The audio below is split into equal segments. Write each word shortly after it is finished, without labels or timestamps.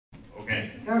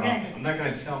Okay. I'm not going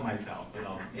to sell myself, but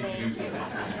I'll introduce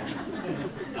myself.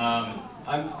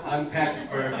 I'm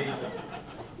Patrick Murphy.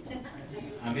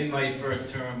 I'm in my first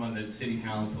term on the City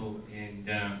Council, and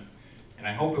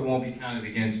I hope it won't be counted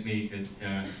against me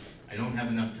that I don't have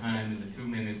enough time in the 2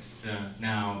 minutes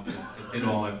now to fit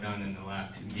all I've done in the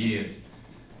last 2 years.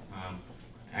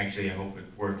 Actually, I hope it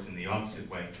works in the opposite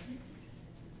way.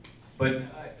 But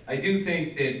I do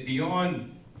think that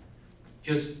beyond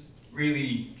just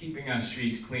really keeping our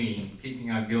streets clean,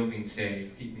 keeping our buildings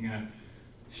safe, keeping our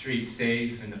streets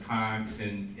safe and the parks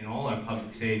and in all our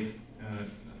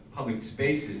public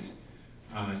spaces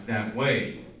that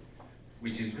way,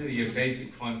 which is really a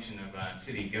basic function of our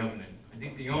city government. I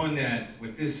think beyond that,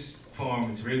 what this forum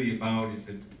is really about is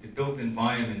the built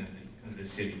environment of the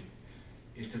city.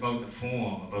 It's about the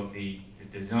form, about the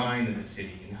design of the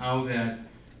city, and how that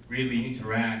really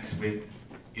interacts with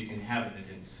its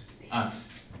inhabitants, us.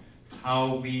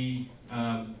 How we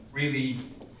really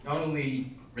not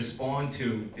only respond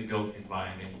to the built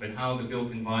environment, but how the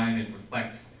built environment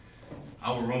reflects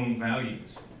our own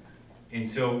values. And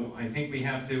so I think we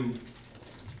have to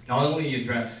not only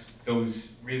address those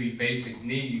really basic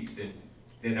needs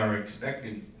that are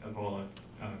expected of all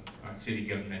our city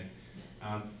government,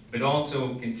 but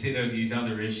also consider these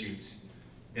other issues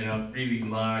that are really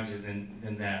larger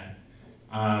than that.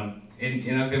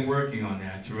 And I've been working on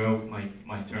that throughout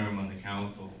my term on the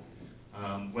council.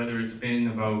 Whether it's been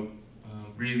about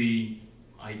really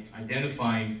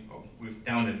identifying, we're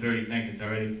down to 30 seconds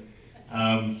already,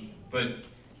 but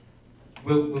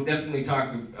we'll definitely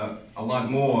talk a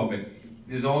lot more, but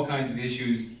there's all kinds of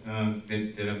issues that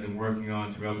I've been working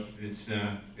on throughout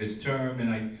this term,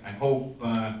 and I hope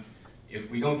if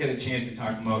we don't get a chance to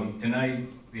talk about them tonight,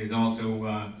 there's also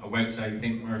a website,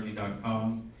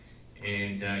 thinkmurphy.com,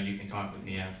 and you can talk with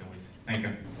me afterwards. Thank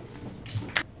you.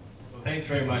 Well, thanks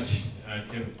very much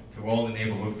to all the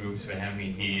neighborhood groups for having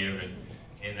me here,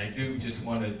 and I do just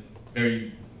want to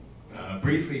very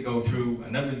briefly go through a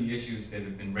number of the issues that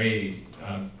have been raised,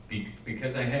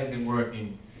 because I have been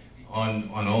working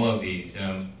on all of these.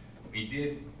 We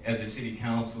did, as a city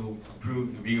council,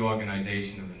 approve the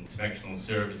reorganization of inspectional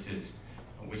services,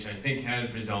 which I think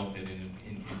has resulted in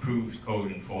improved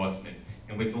code enforcement.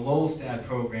 And with the Lowell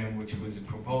program, which was a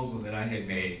proposal that I had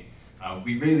made,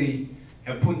 we really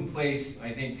have put in place,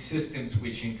 I think, systems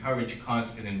which encourage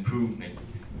constant improvement.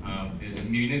 There's a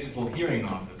municipal hearing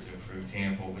officer, for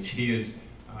example, which hears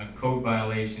code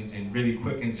violations and really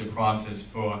quickens the process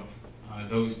for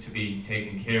those to be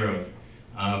taken care of.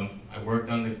 I worked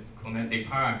on the Clemente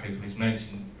Park, as was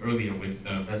mentioned earlier, with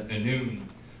Vesta Noon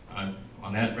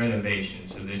on that renovation,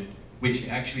 which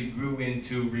actually grew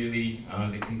into really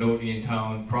the Cambodian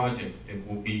Town project that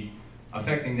will be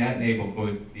affecting that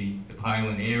neighborhood, the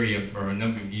Pineland area, for a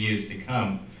number of years to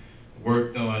come.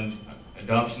 Worked on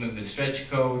adoption of the stretch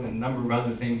code and a number of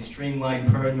other things,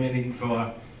 streamlined permitting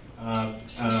for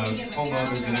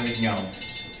homeowners and everything else.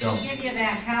 So, give you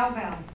that cowbell.